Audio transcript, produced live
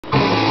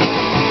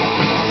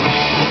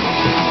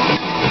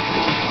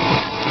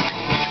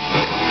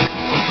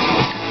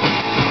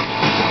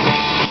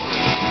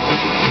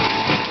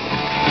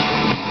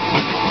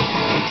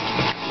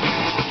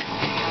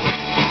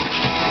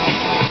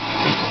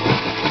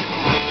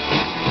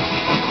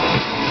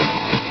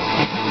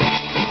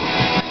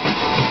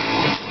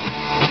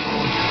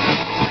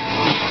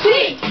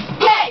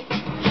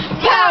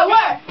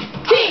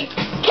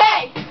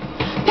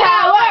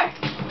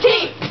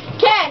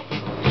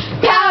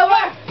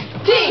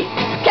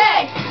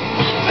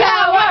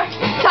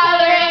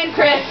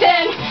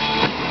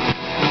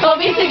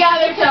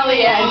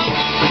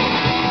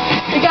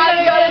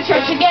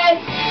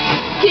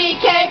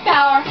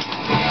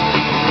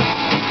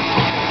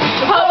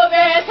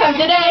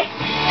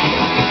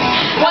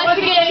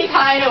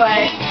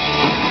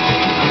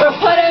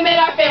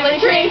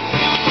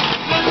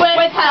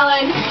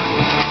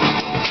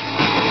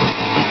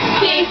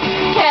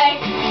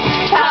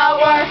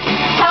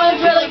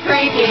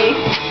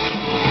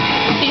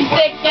She's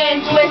sick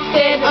and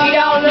twisted, we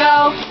don't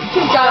know.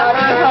 She's got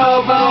her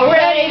hobo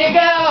ready to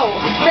go.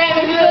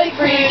 Grandma's really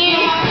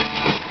freaky,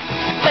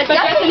 but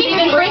Justin's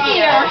even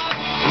freakier.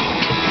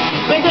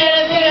 We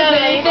didn't do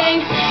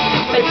anything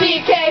but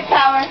TK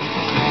power.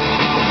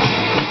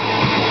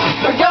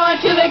 We're going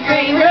to the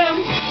green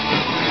room.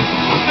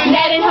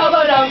 Ned and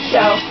Hobo don't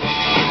show.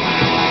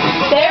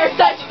 They're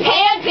such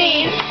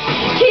pansies.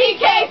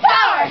 TK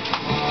power.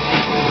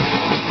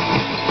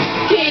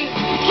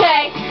 TK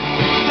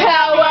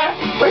power.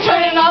 We're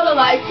turning all the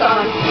lights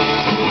on.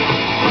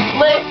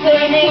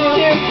 Listening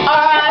to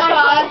our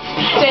ipods.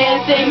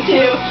 Dancing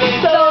to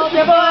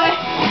Soulja Boy.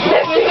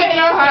 Lifting in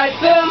our hearts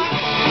boom.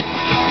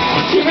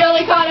 She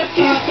really caught us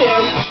too.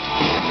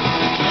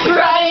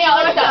 Writing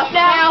all our stuff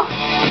now.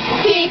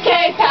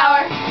 TK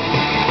power.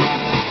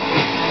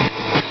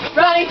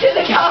 Running to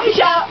the coffee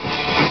shop.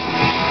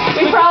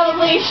 We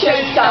probably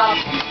should stop.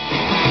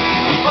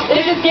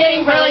 This is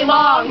getting really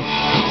long.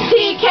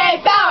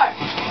 TK power.